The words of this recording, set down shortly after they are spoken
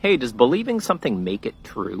Hey, does believing something make it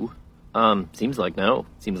true? Seems like no.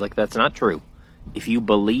 Seems like that's not true. If you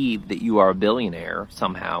believe that you are a billionaire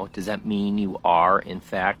somehow, does that mean you are, in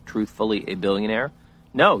fact, truthfully a billionaire?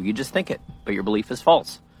 No, you just think it, but your belief is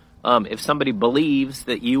false. If somebody believes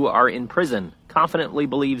that you are in prison, confidently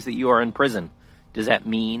believes that you are in prison, does that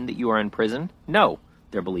mean that you are in prison? No,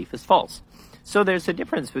 their belief is false. So there's a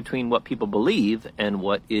difference between what people believe and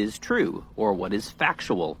what is true, or what is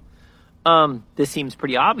factual. This seems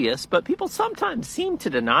pretty obvious, but people sometimes seem to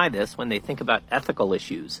deny this when they think about ethical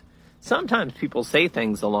issues. Sometimes people say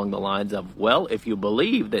things along the lines of, well, if you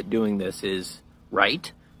believe that doing this is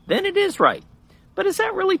right, then it is right. But is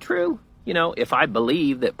that really true? You know, if I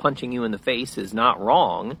believe that punching you in the face is not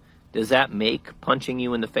wrong, does that make punching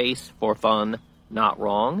you in the face for fun not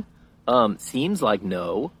wrong? Seems like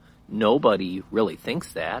no. Nobody really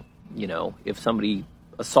thinks that. You know, if somebody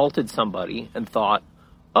assaulted somebody and thought,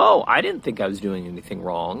 oh, I didn't think I was doing anything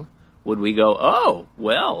wrong, would we go, oh,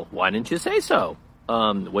 well, why didn't you say so?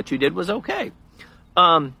 What you did was okay.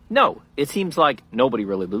 No, it seems like nobody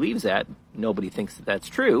really believes that. Nobody thinks that that's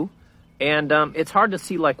true. And it's hard to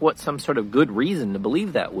see, like, what some sort of good reason to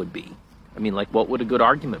believe that would be. I mean, like, what would a good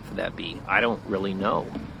argument for that be? I don't really know.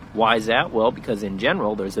 Why is that? Well, because in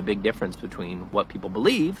general, there's a big difference between what people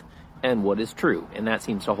believe and what is true. And that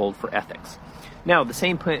seems to hold for ethics. Now, the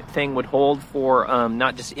same thing would hold for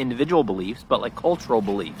not just individual beliefs, but like cultural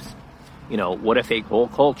beliefs. You know, what if a whole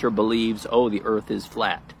culture believes, oh, the earth is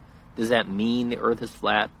flat? Does that mean the earth is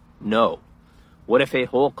flat? No. What if a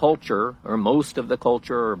whole culture, or most of the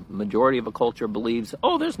culture, or majority of a culture believes,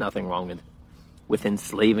 oh, there's nothing wrong with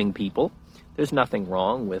enslaving people. There's nothing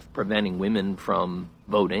wrong with preventing women from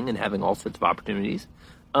voting and having all sorts of opportunities.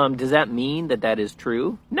 Does that mean that that is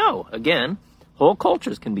true? No. Again, whole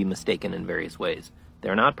cultures can be mistaken in various ways.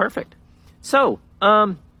 They're not perfect. So,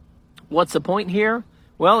 what's the point here?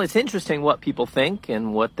 Well, it's interesting what people think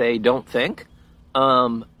and what they don't think.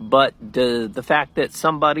 But the fact that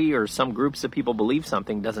somebody or some groups of people believe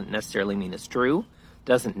something doesn't necessarily mean it's true.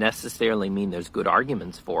 Doesn't necessarily mean there's good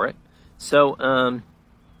arguments for it. So,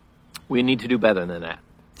 we need to do better than that.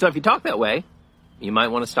 So if you talk that way, you might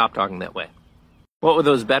want to stop talking that way. What would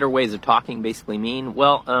those better ways of talking basically mean?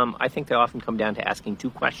 Well, I think they often come down to asking two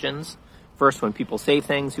questions. First, when people say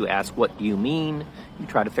things, you ask, what do you mean? You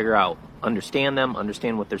try to figure out, understand them,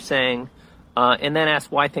 understand what they're saying, and then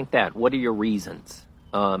ask, why think that? What are your reasons?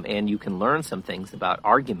 And you can learn some things about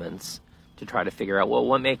arguments to try to figure out, well,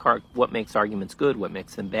 what makes arguments good, what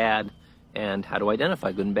makes them bad, and how to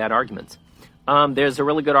identify good and bad arguments. There's a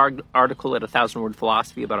really good article at 1000 Word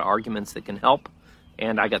Philosophy about arguments that can help,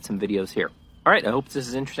 and I got some videos here. All right, I hope this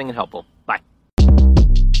is interesting and helpful. Bye.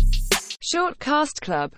 Shortcast Club.